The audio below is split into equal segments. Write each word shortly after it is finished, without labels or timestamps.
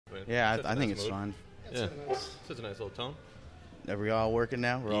right? Yeah, I think it's fine. Yeah, such a nice little tone. Are we all working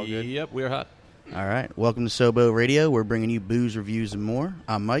now? We're all good? Yep, we're hot. All right. Welcome to SoBo Radio. We're bringing you booze, reviews, and more.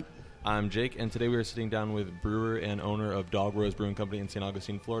 I'm Mike. I'm Jake, and today we are sitting down with brewer and owner of Dog Rose Brewing Co. in St.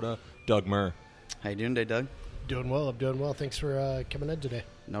 Augustine, Florida, Doug Murr. How you doing today, Doug? Doing well. I'm doing well. Thanks for coming in today.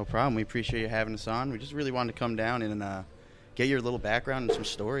 No problem. We appreciate you having us on. We just really wanted to come down and get your little background and some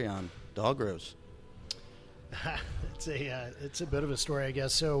story on Dog Rose. It's a bit of a story, I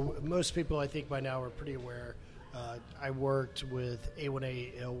guess. So most people, I think, by now are pretty aware. I worked with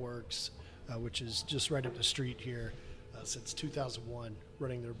A1A Ale Works, which is just right up the street here, since 2001,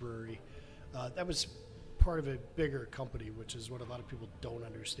 running their brewery. That was part of a bigger company, which is what a lot of people don't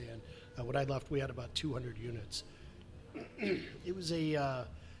understand. When I left, we had about 200 units. It was it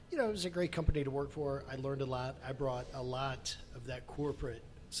was a great company to work for. I learned a lot. I brought a lot of that corporate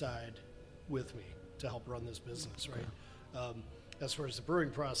side with me to help run this business, right? As far as the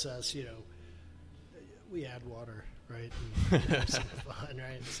brewing process, we add water, right? And have some fun,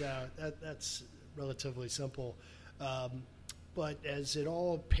 right? So that's relatively simple. But as it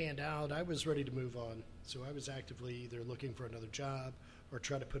all panned out, I was ready to move on. So I was actively either looking for another job or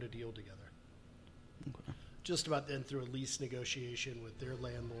try to put a deal together. Okay. Just about then, through a lease negotiation with their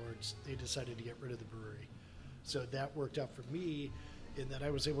landlords, they decided to get rid of the brewery. So that worked out for me in that I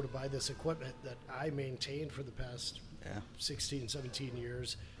was able to buy this equipment that I maintained for the past 16, 17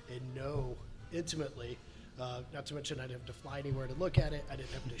 years and know intimately. Not to mention I'd have to fly anywhere to look at it. I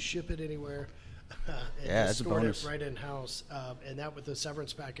didn't have to ship it anywhere. And that's a bonus. Stored it right in-house. And that with the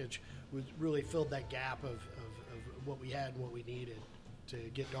severance package really filled that gap of what we had and what we needed to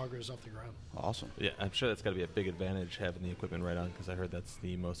get Dog Rose off the ground. Awesome. Yeah, I'm sure that's got to be a big advantage having the equipment right on, because I heard that's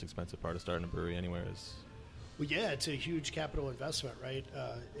the most expensive part of starting a brewery anywhere is... Well, yeah, it's a huge capital investment, right?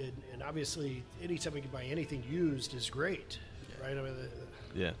 And obviously, anytime we can buy anything used is great, right? I mean,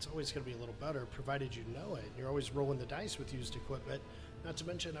 it's always going to be a little better, provided you know it. You're always rolling the dice with used equipment. Not to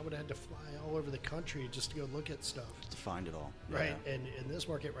mention, I would have had to fly all over the country just to go look at stuff. To find it all. Right, Yeah. and in this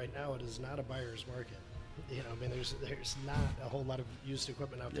market right now, it is not a buyer's market. There's not a whole lot of used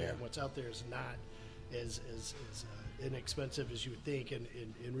equipment out there, and what's out there is not as inexpensive as you would think in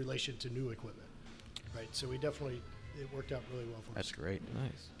relation to new equipment. Right, so it worked out really well for us. That's great.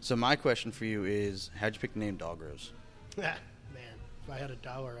 Nice. So my question for you is, how'd you pick the name Dog Rose? Man, if I had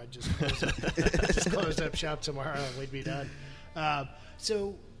 $1, I'd just close up shop tomorrow and we'd be done.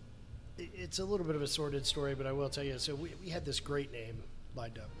 So it's a little bit of a sordid story, but I will tell you. So we had this great name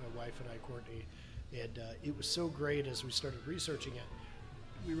lined up, my wife and I, Courtney, and it was so great as we started researching it,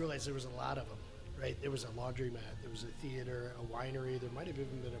 we realized there was a lot of them. Right, there was a laundromat, there was a theater, a winery, there might have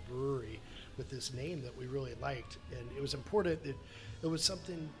even been a brewery with this name that we really liked, and it was important that it was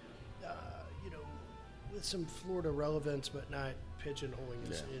something, with some Florida relevance, but not pigeonholing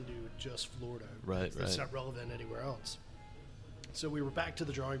us into just Florida. Right. It's not relevant anywhere else. So we were back to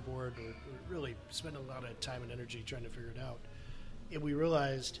the drawing board. We really spent a lot of time and energy trying to figure it out, and we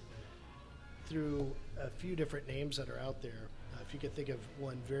realized through a few different names that are out there. If you could think of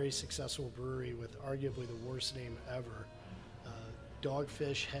one very successful brewery with arguably the worst name ever,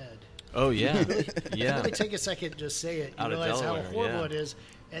 Dogfish Head. Oh, yeah. Really take a second and just say it. You realize how horrible it is.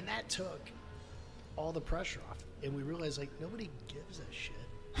 And that took all the pressure off. And we realized, nobody gives a shit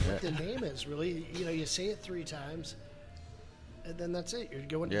what the name is, really. You say it 3 times, and then that's it. You're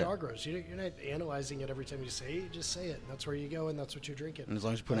going to Dog Rose. You're not analyzing it every time you say it. You just say it. And that's where you go, and that's what you're drinking. And as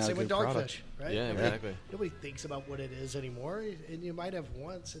long as you put out a good Dogfish, product. right? Yeah, exactly. Nobody thinks about what it is anymore. And you might have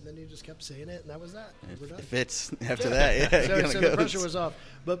once, and then you just kept saying it, and that was that. We're done. It fits after that. So the pressure was off.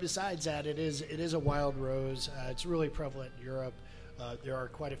 But besides that, it is a wild rose. It's really prevalent in Europe. There are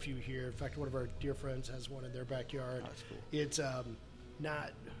quite a few here. In fact, one of our dear friends has one in their backyard. Oh, that's cool. It's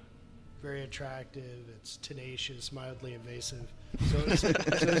not very attractive. It's tenacious, mildly invasive. So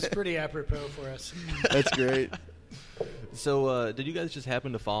it's pretty apropos for us. That's great. So did you guys just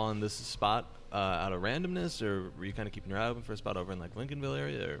happen to fall on this spot out of randomness, or were you kind of keeping your eye open for a spot over in Lincolnville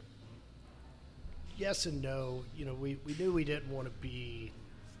area? Or? Yes and no. We knew we didn't want to be,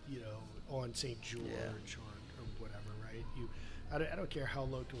 on St. George or whatever, right? I don't care how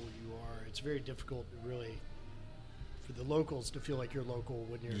local you are. It's very difficult to really for the locals to feel like you're local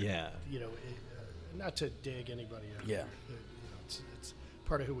when you're, not to dig anybody out. Yeah. It's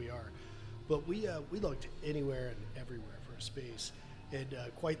part of who we are. But we looked anywhere and everywhere for a space. And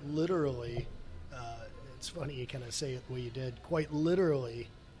quite literally, it's funny you kind of say it the way you did, quite literally,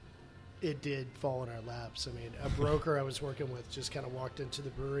 it did fall in our laps. I mean, a broker I was working with just kind of walked into the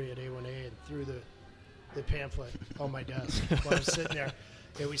brewery at A1A and threw the pamphlet on my desk while I was sitting there.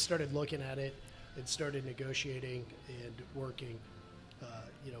 And we started looking at it and started negotiating and working.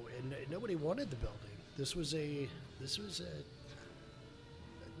 And nobody wanted the building. This was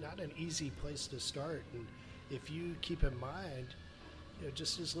not an easy place to start. And if you keep in mind,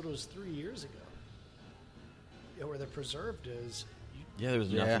 just as little as 3 years ago, where the preserved is. Yeah, there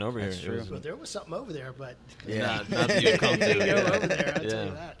was nothing over here. True. Well, there was something over there, but not that you come to. go over there. I'll tell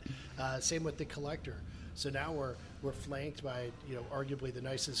you that. Same with the collector. So now we're flanked by arguably the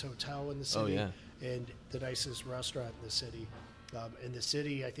nicest hotel in the city and the nicest restaurant in the city. And the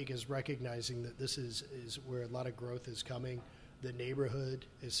city, I think, is recognizing that this is where a lot of growth is coming. The neighborhood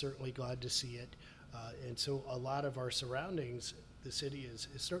is certainly glad to see it. And so a lot of our surroundings, the city is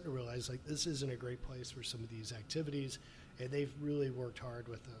starting to realize, like, this isn't a great place for some of these activities. And they've really worked hard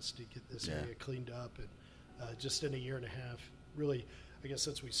with us to get this area cleaned up. And just in a year and a half, really, I guess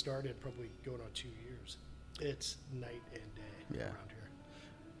since we started, probably going on 2 years, it's night and day around here.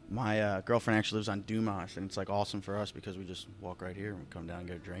 My girlfriend actually lives on Dumas, and it's like awesome for us because we just walk right here and we come down and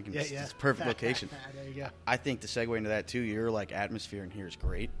get a drink. And it's a perfect location. There you go. I think to segue into that too, your like atmosphere in here is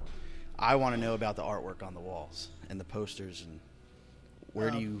great. I want to know about the artwork on the walls and the posters, and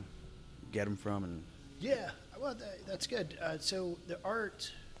where do you get them from? And well, that's good. So the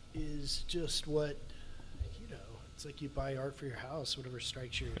art is just what it's like. You buy art for your house, whatever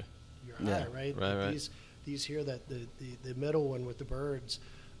strikes your eye, right? Right. These here, that the middle one with the birds.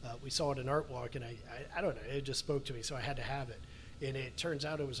 We saw it in Art Walk, and I don't know, it just spoke to me, so I had to have it. And it turns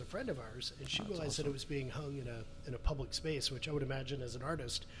out it was a friend of ours, and she realized that it was being hung in a public space, which I would imagine as an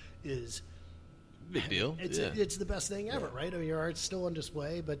artist is big deal. It's the best thing ever, right? I mean, your art's still on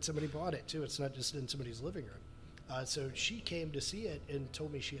display, but somebody bought it too. It's not just in somebody's living room. So she came to see it and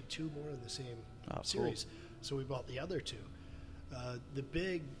told me she had 2 more in the same series. Cool. So we bought the other 2. The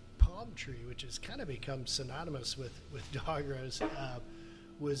big palm tree, which has kind of become synonymous with Dog Rose,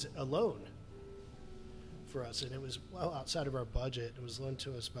 was a loan for us, and it was well outside of our budget. It was loaned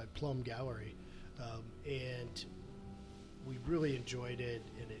to us by Plum Gallery, and we really enjoyed it,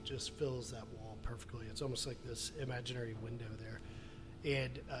 and it just fills that wall perfectly. It's almost like this imaginary window there,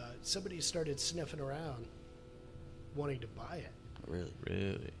 and somebody started sniffing around wanting to buy it. Really?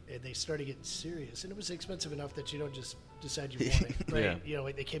 And they started getting serious, and it was expensive enough that you don't just decide you want it, right?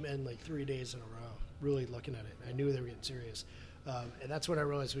 Like they came in like 3 days in a row really looking at it. I knew they were getting serious. And that's when I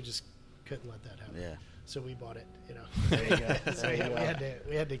realized we just couldn't let that happen. Yeah. So we bought it, There you go. So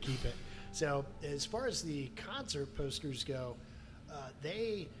we had to keep it. So as far as the concert posters go,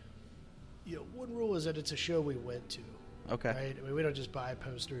 one rule is that it's a show we went to. Okay. Right? I mean, we don't just buy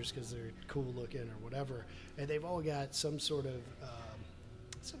posters because they're cool looking or whatever. And they've all got some sort of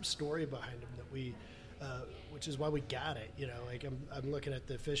some story behind them that we. Which is why we got it. Like I'm looking at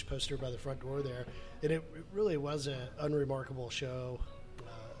the fish poster by the front door there, and it really was an unremarkable show.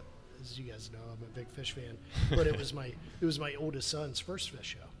 As you guys know, I'm a big fish fan, but it was my oldest son's first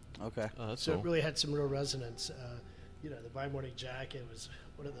fish show. Okay. So it really had some real resonance. The By Morning Jacket was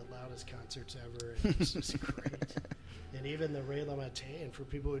one of the loudest concerts ever, and it was just great. And even the Ray LaMontagne, for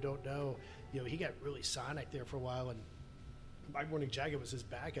people who don't know, he got really sonic there for a while, and By Morning Jacket was his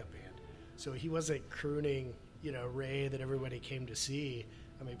backup band. So he wasn't crooning, Ray that everybody came to see.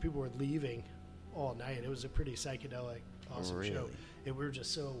 I mean, people were leaving all night. It was a pretty psychedelic, awesome show. And we were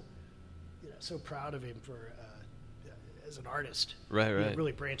just so proud of him for as an artist. Right.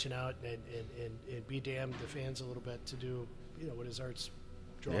 Really branching out and be damned the fans a little bit to do, what his art's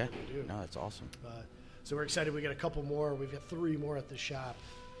drawn him to do. No, that's awesome. So we're excited. We got a couple more. We've got 3 more at the shop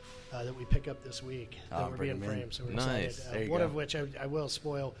that we pick up this week that we're being framed. So we're excited. One of which I will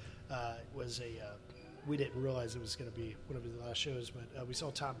spoil. Was we didn't realize it was going to be one of the last shows, but we saw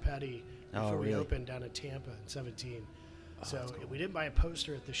Tom Petty before we opened down in Tampa in 2017. So cool. We didn't buy a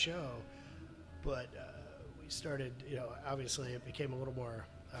poster at the show, but we started, obviously it became a little more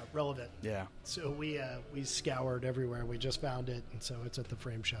relevant. Yeah. So we scoured everywhere. We just found it, and so it's at the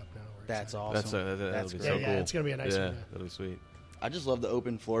frame shop now. That's awesome. That'll be great. so cool. Yeah, it's going to be a nice one. That'll be sweet. I just love the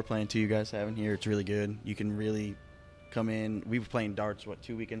open floor plan too you guys have in here. It's really good. You can really come in. We were playing darts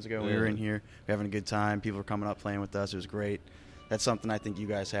 2 weekends ago. We were in here. We're having a good time. People were coming up playing with us. It was great. That's something I think you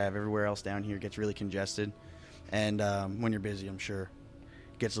guys have. Everywhere else down here gets really congested, and when you're busy, I'm sure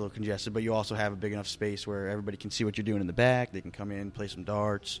it gets a little congested. But you also have a big enough space where everybody can see what you're doing in the back. They can come in, play some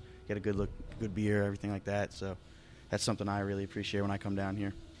darts, get a good beer, everything like that. So that's something I really appreciate when I come down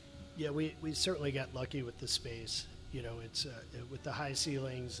here. Yeah, we certainly got lucky with the space. It's with the high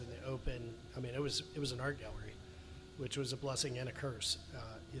ceilings and the open. I mean, it was an art gallery, which was a blessing and a curse,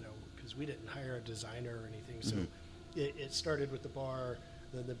 because we didn't hire a designer or anything. So it started with the bar,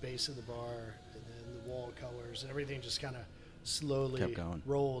 then the base of the bar, and then the wall colors, and everything just kind of slowly kept going.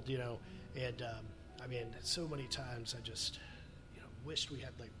 Rolled, And I mean, so many times I just, wished we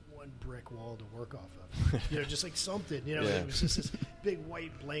had like one brick wall to work off of. Just like something. It was just this big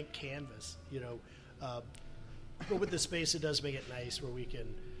white blank canvas. But with the space, it does make it nice where we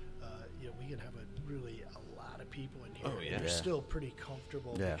can, we can have a lot of people in here. Oh, yeah. And they're still pretty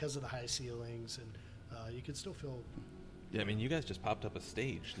comfortable because of the high ceilings, and you can still feel. Yeah, I mean, you guys just popped up a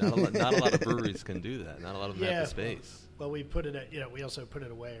stage. Not a lot of breweries can do that. Not a lot of them have the space. Well, we put it we also put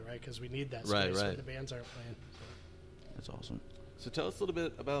it away, right? Because we need that space when the bands aren't playing. So. That's awesome. So tell us a little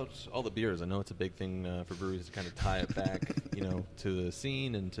bit about all the beers. I know it's a big thing for breweries to kind of tie it back, to the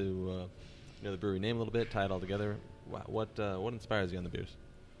scene and to the brewery name a little bit, tie it all together. What inspires you on the beers?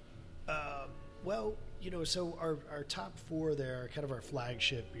 Well, so our top 4 there are kind of our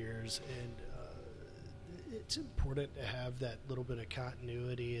flagship beers, and it's important to have that little bit of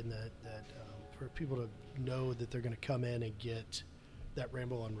continuity and that for people to know that they're going to come in and get that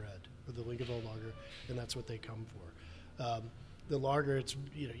Ramble on Red or the Lincolnville Lager, and that's what they come for. The lager, it's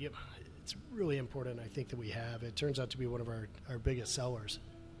really important. I think that we have. It turns out to be one of our biggest sellers,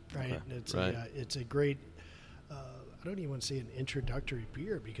 right? Okay. It's a great. I don't even want to say an introductory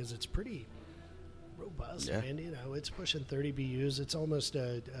beer because it's pretty robust. Yeah. I mean, it's pushing 30 BUs. It's almost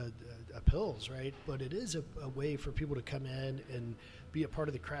a Pils, right? But it is a way for people to come in and be a part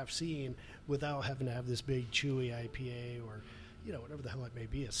of the craft scene without having to have this big chewy IPA or whatever the hell it may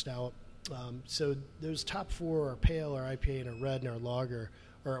be, a stout. So those top 4 are pale, our IPA, and our red, and our lager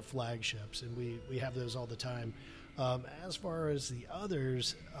are our flagships, and we have those all the time. As far as the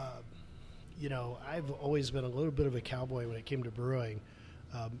others, I've always been a little bit of a cowboy when it came to brewing,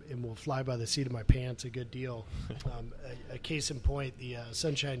 and will fly by the seat of my pants a good deal. A case in point, the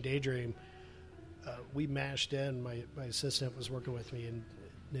Sunshine Daydream, we mashed in. My assistant was working with me, and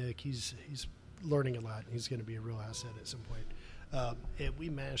Nick, he's learning a lot. He's going to be a real asset at some point. And we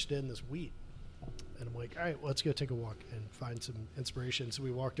mashed in this wheat, and I'm like, all right, well, let's go take a walk and find some inspiration. So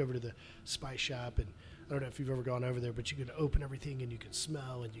we walked over to the spice shop, and I don't know if you've ever gone over there, but you can open everything and you can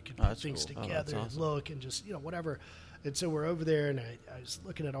smell and you can put things together and look and just whatever. And so we're over there, and I was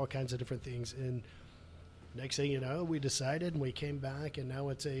looking at all kinds of different things, and next thing you know, we decided, and we came back, and now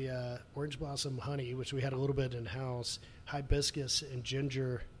it's a orange blossom honey, which we had a little bit in house, hibiscus and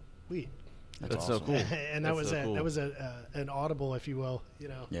ginger wheat. That's awesome. so cool. And that was an audible, if you will,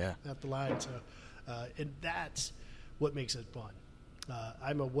 at the line. So, and that's what makes it fun.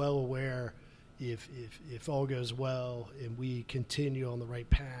 I'm well aware if all goes well and we continue on the right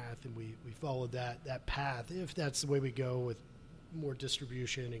path and we follow that path, if that's the way we go with more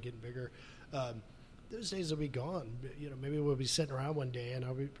distribution and getting bigger, those days will be gone. Maybe we'll be sitting around one day and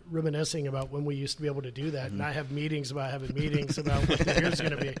I'll be reminiscing about when we used to be able to do that, and I have meetings about having meetings about what the beer's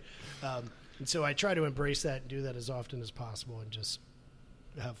going to be. And so I try to embrace that and do that as often as possible and just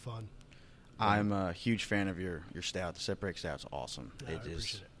have fun. I'm a huge fan of your stout. The Separate Stout's awesome. I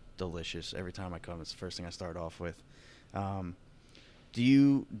appreciate it. Delicious. Every time I come, it's the first thing I start off with. Do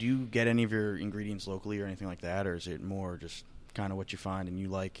you get any of your ingredients locally or anything like that, or is it more just kind of what you find and you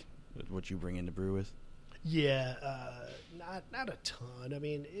like what you bring in to brew with? Yeah, not a ton. I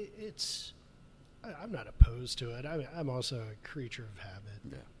mean, I'm not opposed to it. I'm also a creature of habit.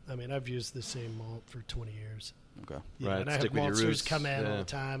 Yeah. I mean, I've used the same malt for 20 years. Okay. Right. And I have Stick with your maltsters roots. come in all the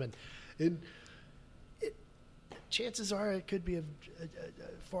time, and chances are it could be a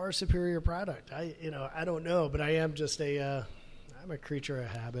far superior product. I don't know, but I am just I'm a creature of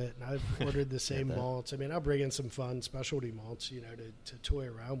habit, and I've ordered the same malts. I mean, I'll bring in some fun specialty malts, to toy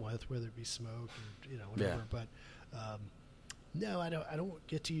around with, whether it be smoked or whatever. Yeah. But no, I don't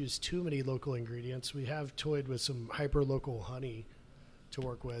get to use too many local ingredients. We have toyed with some hyper local honey to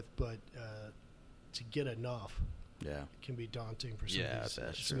work with, but to get enough, can be daunting for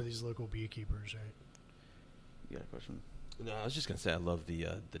some of these local beekeepers, right? You got a question? No, I was just gonna say I love the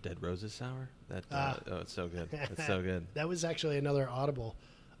Dead Roses sour. That it's so good. It's so good. That was actually another audible.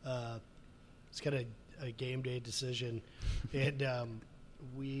 It's kind of a game day decision, and I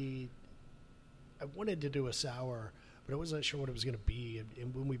wanted to do a sour, but I wasn't sure what it was going to be.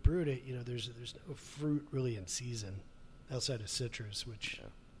 And when we brewed it, there's no fruit really in season outside of citrus, which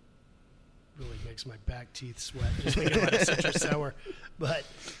really makes my back teeth sweat just thinking about a citrus sour. But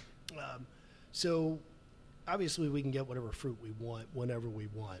so. Obviously, we can get whatever fruit we want whenever we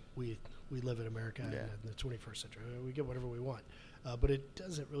want. We live in America in the 21st century. We get whatever we want. But it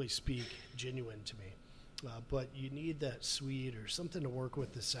doesn't really speak genuine to me. But you need that sweet or something to work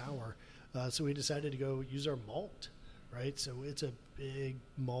with the sour. So we decided to go use our malt, right? So it's a big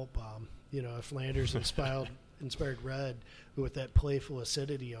malt bomb. A Flanders inspired red with that playful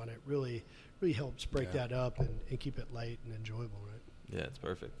acidity on it really helps break that up and keep it light and enjoyable, right? Yeah, it's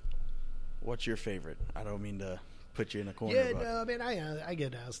perfect. What's your favorite? I don't mean to put you in a corner. Yeah, but. no, I mean, I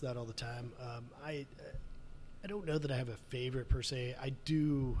get asked that all the time. I don't know that I have a favorite per se. I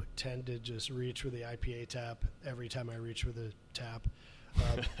do tend to just reach for the IPA tap every time I reach for the tap.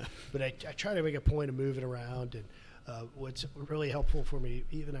 But I try to make a point of moving around. And what's really helpful for me,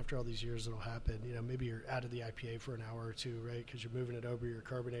 even after all these years, it'll happen. Maybe you're out of the IPA for an hour or two, right? Because you're moving it over, you're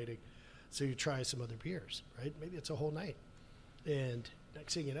carbonating. So you try some other beers, right? Maybe it's a whole night. And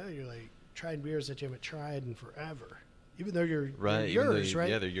next thing you know, you're like trying beers that you haven't tried in forever. Even though they're yours, right?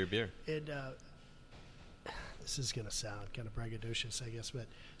 Yeah, they're your beer. And this is going to sound kind of braggadocious, I guess, but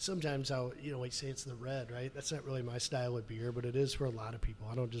sometimes I'll, like say it's the red, right? That's not really my style of beer, but it is for a lot of people.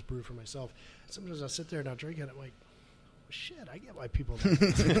 I don't just brew for myself. Sometimes I'll sit there and I'll drink it, and I'm like, well, shit, I get why people like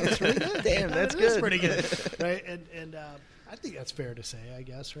it. That's pretty good. Damn, that's good. That's pretty good, right? And I think that's fair to say, I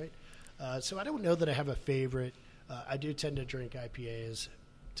guess, right? So I don't know that I have a favorite. I do tend to drink IPAs.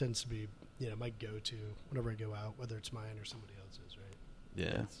 Tends to be, my go-to whenever I go out, whether it's mine or somebody else's, right?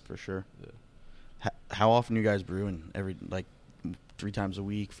 Yeah, for sure. Yeah. How often are you guys brewing? Every 3 times a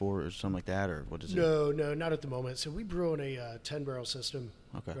week, 4 or something like that, or what is it? No, not at the moment. So we brew in a 10-barrel system,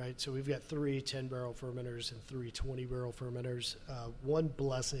 Okay. right? So we've got 3 10-barrel fermenters and 3 20-barrel fermenters. One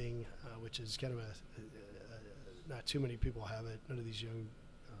blessing, which is kind of not too many people have it. None of these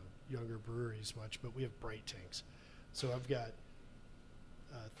younger breweries much, but we have bright tanks. So I've got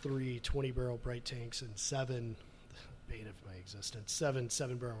 3 20-barrel bright tanks and 7. Bane of my existence.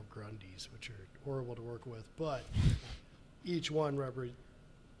 7-barrel Grundies, which are horrible to work with, but each one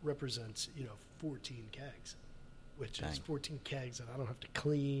represents 14 kegs, which is 14 kegs that I don't have to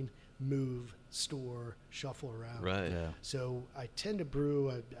clean, move, store, shuffle around. Right. Yeah. So I tend to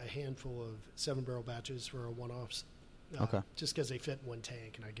brew a handful of 7-barrel batches for our one-offs, just because they fit in one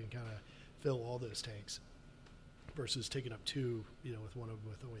tank, and I can kind of fill all those tanks versus taking up 2, with one of them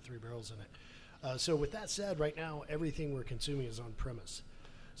with only 3 barrels in it. So with that said, right now, everything we're consuming is on premise.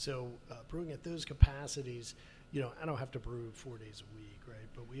 So brewing at those capacities, I don't have to brew 4 days a week, right?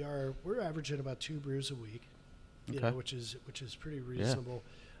 But we're averaging about 2 brews a week, which is pretty reasonable.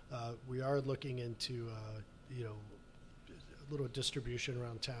 Yeah. We are looking into, a little distribution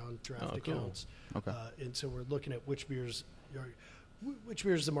around town, draft accounts. Cool. Okay. And so we're looking at which beers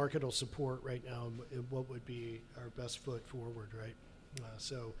the market will support right now and what would be our best foot forward, right?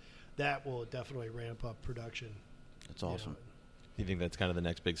 So that will definitely ramp up production. That's awesome. You think that's kind of the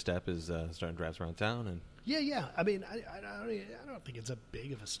next big step is starting drafts around town? And Yeah. I mean, I don't think it's a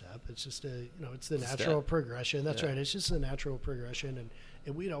big of a step. It's just it's the natural progression. That's right. It's just the natural progression,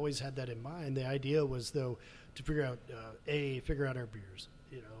 and we'd always had that in mind. The idea was though to figure out our beers.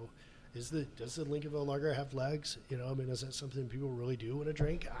 Does the Lincolnville Lager have legs? Is that something people really do want to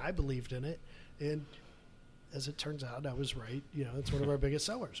drink? I believed in it, and as it turns out, I was right. It's one of our biggest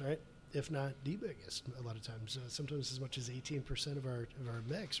sellers, right? If not the biggest, a lot of times. Sometimes as much as 18% of our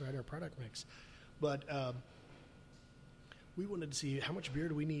mix, right? Our product mix. But we wanted to see how much beer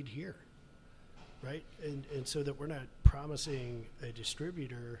do we need here, right? And so that we're not promising a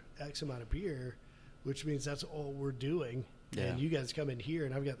distributor X amount of beer, which means that's all we're doing. Yeah. And you guys come in here,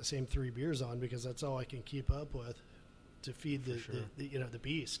 and I've got the same 3 beers on because that's all I can keep up with to feed the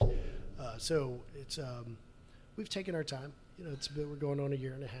beast. So it's we've taken our time. We're going on 1.5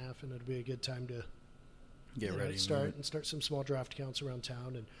 years, and it'll be a good time to get ready. Start some small draft accounts around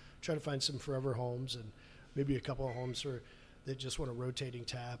town and try to find some forever homes and maybe a couple of homes that just want a rotating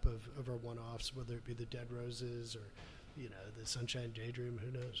tap of our one-offs, whether it be the Dead Roses or the Sunshine Daydream.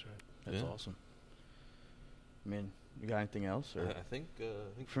 Who knows, right? That's awesome. I mean, you got anything else? Or I think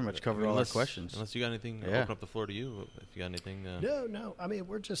pretty much covered all our questions. Unless you got anything, I'll open up the floor to you. If you got anything. No. I mean,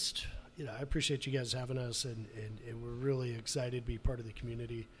 we're just, I appreciate you guys having us, and we're really excited to be part of the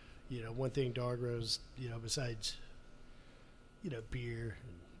community. One thing Dog Rose, besides, beer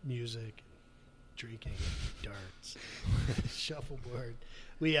and music, and drinking, and darts, shuffleboard,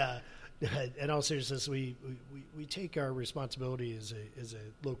 we, in all seriousness, we take our responsibility as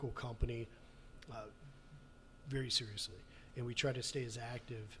a local company very seriously, and we try to stay as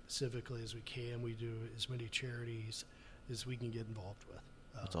active civically as we can. We do as many charities as we can get involved with.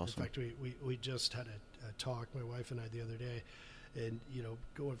 That's awesome. In fact, we just had a talk, my wife and I, the other day, and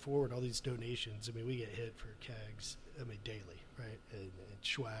going forward, all these donations. I mean, we get hit for kegs. I mean, daily, right? And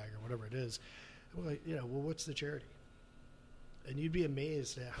swag or whatever it is. And we're like, well, what's the charity? And you'd be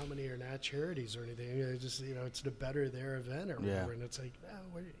amazed at how many are not charities or anything. It's to better their event or whatever. And it's like,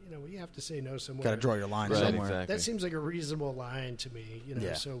 no, we have to say no somewhere. Got to draw your line right, somewhere. Exactly. That seems like a reasonable line to me.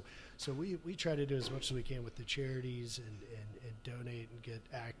 So we try to do as much as we can with the charities and donate and get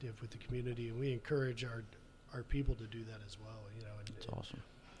active with the community, and we encourage our people to do that as well. That's awesome.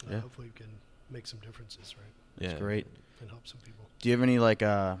 Hopefully we can make some differences, right? That's great. And help some people. Do you have any like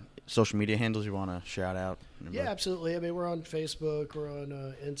social media handles you want to shout out? Yeah, absolutely. I mean, we're on Facebook, we're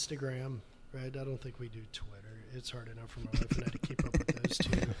on Instagram, right? I don't think we do Twitter. It's hard enough for my wife and I to keep up with those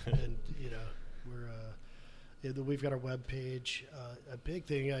two. And we've got our web page. A big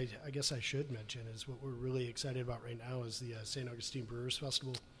thing I guess I should mention is what we're really excited about right now is the St. Augustine Brewers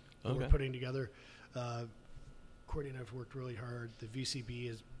Festival that we're putting together. Courtney and I have worked really hard. The VCB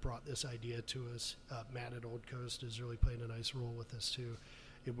has brought this idea to us. Matt at Old Coast is really playing a nice role with this too.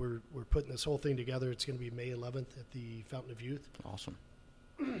 And we're putting this whole thing together. It's going to be May 11th at the Fountain of Youth. Awesome.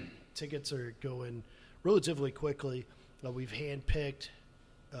 Tickets are going relatively quickly. We've handpicked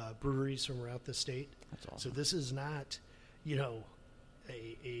breweries from around the state. That's awesome. So this is not,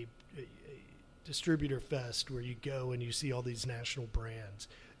 a distributor fest where you go and you see all these national brands.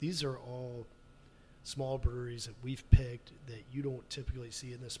 These are all small breweries that we've picked that you don't typically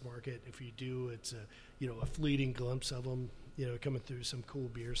see in this market. If you do, it's a fleeting glimpse of them, coming through some cool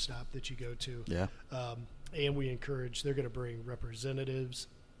beer stop that you go to. Yeah. And we encourage, they're going to bring representatives.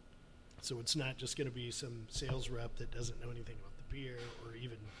 So it's not just going to be some sales rep that doesn't know anything about the beer or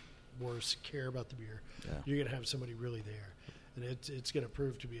even worse, care about the beer. Yeah. You're going to have somebody really there. And it's going to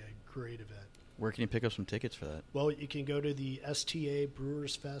prove to be a great event. Where can you pick up some tickets for that? Well, you can go to the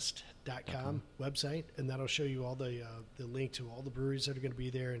stabrewersfest.com website, and that'll show you all the link to all the breweries that are going to be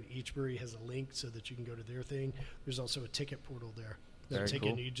there, and each brewery has a link so that you can go to their thing. There's also a ticket portal there. Very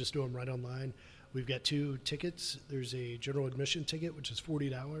cool. You just do them right online. We've got 2 tickets. There's a general admission ticket, which is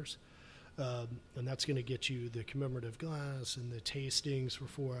 $40, and that's going to get you the commemorative glass and the tastings for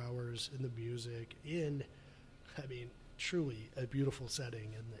 4 hours and the music truly a beautiful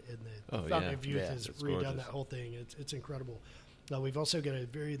setting, and the Fountain of Youth has redone that whole thing. It's incredible. We've also got a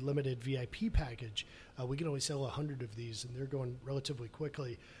very limited VIP package. We can only sell 100 of these, and they're going relatively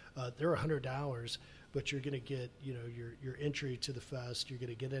quickly. They're $100, but you're going to get your entry to the fest. You're going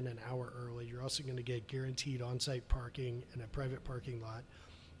to get in an hour early. You're also going to get guaranteed on-site parking in a private parking lot.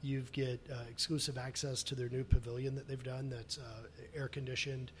 You get exclusive access to their new pavilion that they've done that's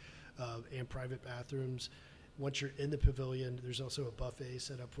air-conditioned and private bathrooms. Once you're in the pavilion, there's also a buffet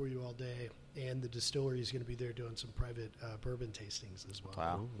set up for you all day, and the distillery is going to be there doing some private bourbon tastings as well.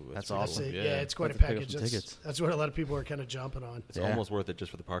 Wow, Ooh, that's awesome. Yeah, it's quite a Pick up package. some That's what a lot of people are kind of jumping on. It's almost worth it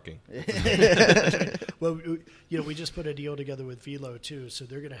just for the parking. Well, we just put a deal together with Velo too, so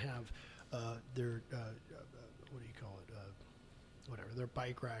they're going to have their their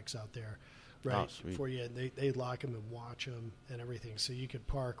bike racks out there. Right, for you, and they lock them and watch them and everything, so you could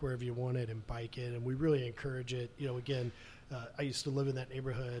park wherever you wanted and bike in, and we really encourage it. Again, I used to live in that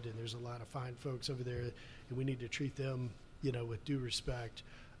neighborhood, and there's a lot of fine folks over there, and we need to treat them, with due respect,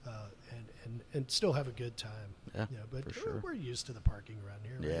 and still have a good time. Yeah, but for sure. We're used to the parking around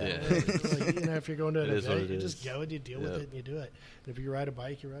here. Right? Yeah. If you're going to an event, you is. just go and you deal with it and you do it. And if you ride a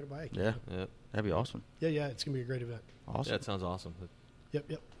bike, you ride a bike. Yeah, that'd be awesome. Yeah, it's gonna be a great event. Awesome. Yeah, it sounds awesome.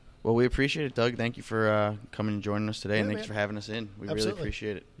 Yep. Well, we appreciate it, Doug. Thank you for coming and joining us today, and thanks for having us in. We really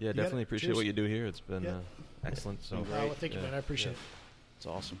appreciate it. Yeah, definitely appreciate Cheers. what you do here. It's been excellent. So Well, thank you, man. I appreciate it. It's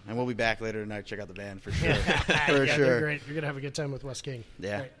awesome. And we'll be back later tonight. Check out the band for sure. They're great. You're going to have a good time with West King.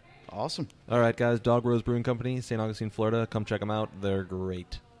 Yeah. Right. Awesome. All right, guys. Dog Rose Brewing Company, St. Augustine, Florida. Come check them out. They're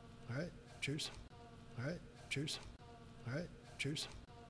great. All right. Cheers. All right. Cheers. All right. Cheers.